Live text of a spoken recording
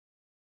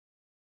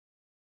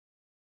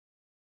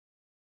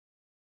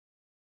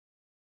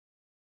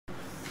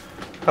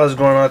How's it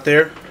going out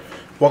there?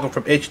 Welcome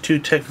from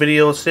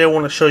H2TechVideos. Today I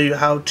want to show you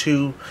how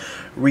to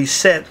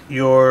reset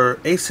your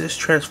Asus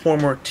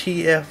Transformer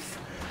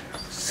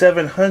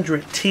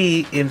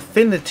TF700T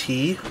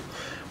Infinity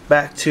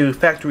back to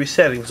factory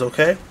settings,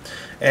 okay?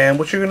 And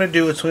what you're going to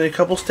do is only a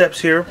couple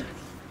steps here.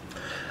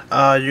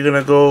 You're going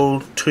to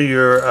go to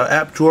your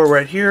app drawer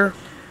right here,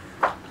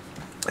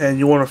 and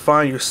you want to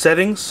find your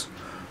settings,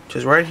 which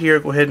is right here.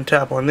 Go ahead and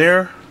tap on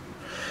there,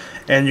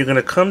 and you're going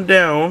to come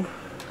down.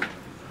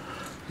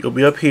 You'll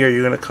be up here.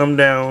 You're going to come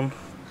down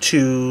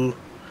to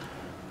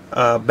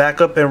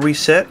backup and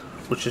reset,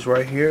 which is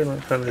right here. Let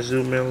me kind of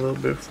zoom in a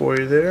little bit for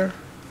you there.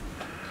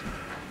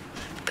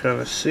 Kind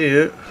of see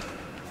it.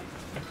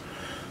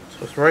 So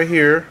it's right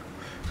here,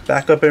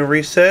 backup and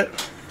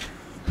reset.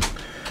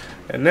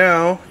 And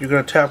now you're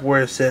going to tap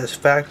where it says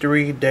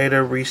factory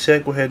data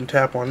reset. Go ahead and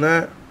tap on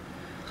that.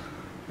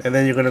 And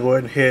then you're going to go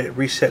ahead and hit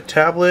reset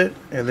tablet.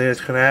 And then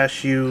it's going to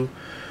ask you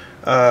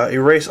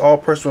erase all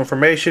personal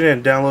information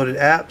and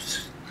downloaded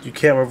apps. You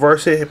can't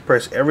reverse it.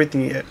 Press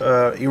everything,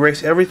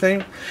 erase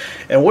everything.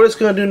 And what it's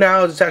going to do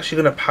now is it's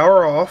actually going to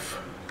power off.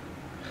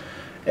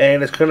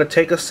 And it's going to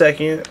take a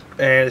second.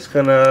 And it's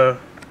going to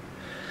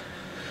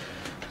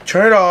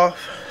turn it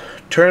off.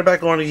 Turn it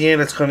back on again.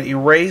 It's going to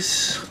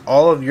erase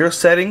all of your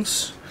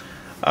settings.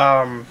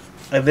 And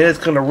then it's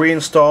going to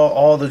reinstall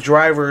all the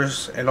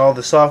drivers and all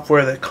the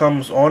software that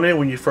comes on it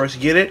when you first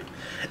get it.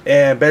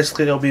 And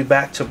basically it'll be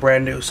back to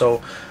brand new.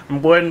 So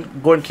I'm going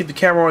to keep the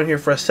camera on here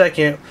for a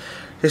second,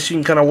 just so you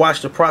can kind of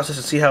watch the process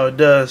and see how it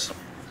does.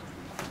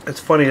 It's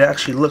funny, it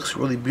actually looks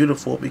really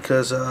beautiful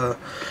because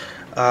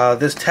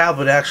this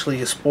tablet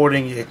actually is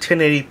sporting a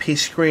 1080p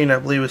screen. I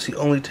believe it's the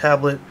only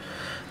tablet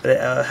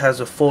that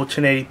has a full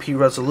 1080p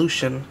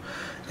resolution,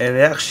 and it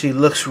actually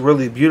looks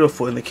really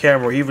beautiful in the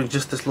camera. Even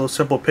just this little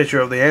simple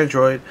picture of the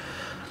Android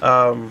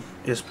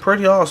is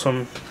pretty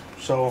awesome.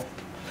 So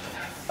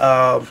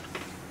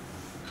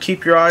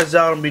keep your eyes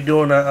out. I'll be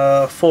doing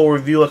a full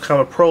review of kind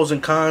of pros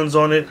and cons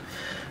on it.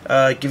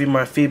 Give you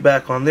my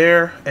feedback on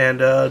there, and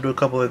do a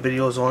couple of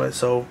videos on it.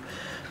 So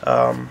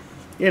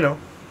you know,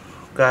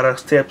 gotta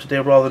stay up to date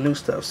with all the new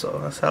stuff. So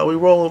that's how we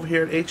roll over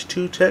here at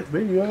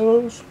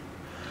H2TechVideos.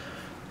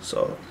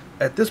 So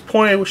at this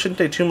point it shouldn't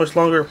take too much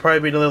longer. It'll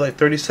probably be another like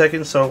 30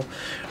 seconds. So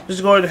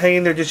just go ahead and hang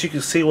in there, just so you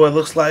can see what it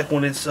looks like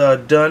when it's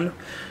done.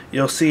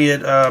 You'll see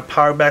it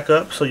power back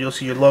up, so you'll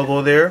see your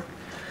logo there,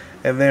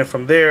 and then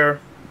from there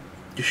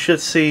you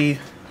should see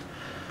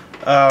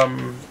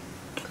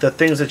the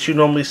things that you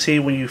normally see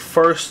when you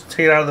first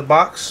take it out of the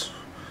box.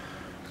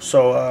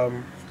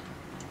 So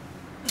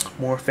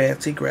more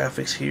fancy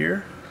graphics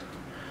here,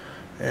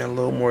 and a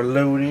little more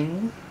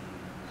loading.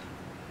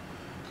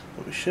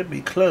 We should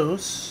be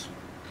close.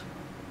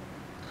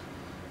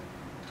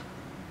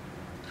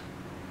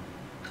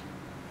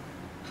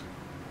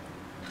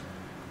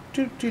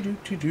 Give you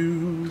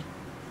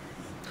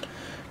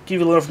a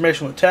little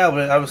information on the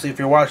tablet. Obviously, if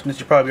you're watching this,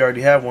 you probably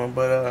already have one.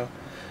 But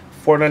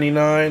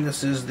 $4.99.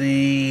 This is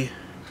the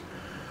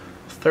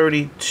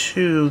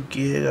 32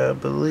 gig, I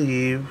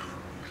believe.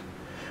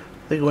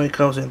 I think it only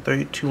comes in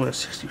 32 and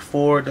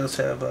 64. It does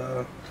have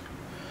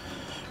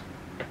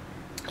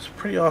it's a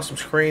pretty awesome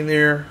screen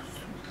there.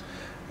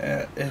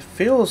 It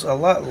feels a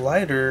lot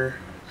lighter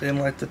than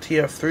like the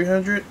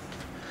TF300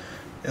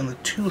 and the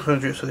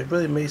 200, so they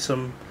really made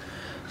some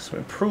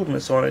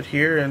improvements on it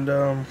here.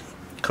 And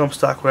comes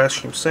stock with ice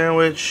cream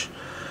sandwich.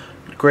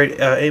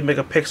 Great 8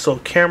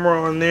 megapixel camera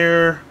on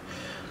there.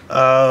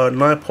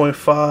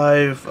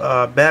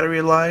 9.5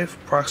 battery life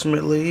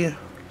approximately.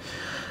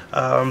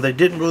 They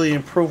didn't really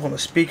improve on the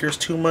speakers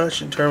too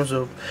much in terms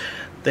of,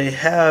 they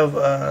have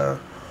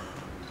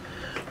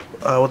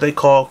what they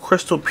call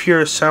crystal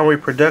pure sound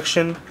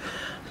reproduction,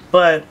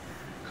 but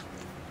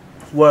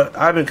what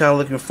I've been kind of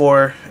looking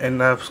for, and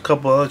a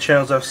couple other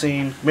channels I've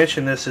seen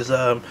mention this, is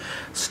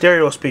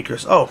stereo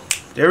speakers. Oh,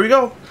 there we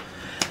go.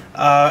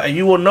 And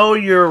you will know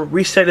your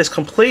reset is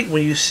complete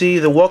when you see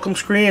the welcome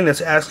screen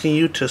that's asking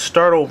you to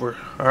start over.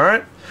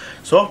 Alright,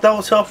 so I hope that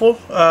was helpful.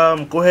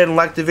 Go ahead and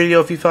like the video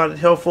if you found it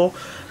helpful.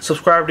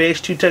 Subscribe to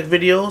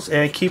H2TechVideos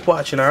and keep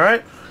watching.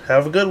 Alright,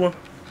 have a good one.